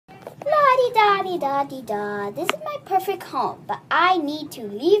La-di-da-di-da-di-da. This is my perfect home, but I need to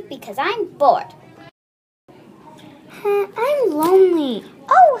leave because I'm bored. I'm lonely.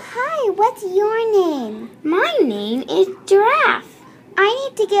 Oh, hi. What's your name? My name is Giraffe. I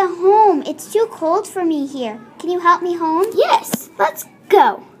need to get home. It's too cold for me here. Can you help me home? Yes, let's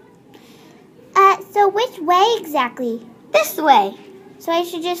go. So which way exactly? This way. So I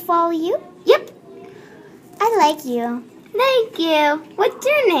should just follow you? Yep. I like you. Thank you. What's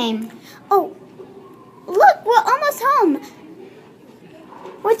your name? Oh, look, we're almost home.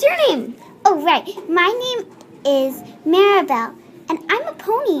 What's your name? Oh, right. My name is Maribel, and I'm a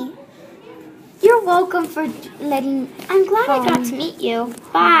pony. You're welcome for letting... I'm glad I got to meet you.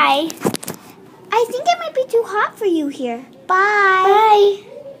 Bye. I think it might be too hot for you here. Bye.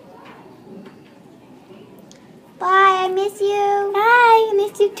 Bye. Bye, I miss you. Bye, I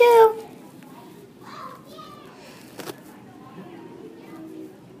miss you too.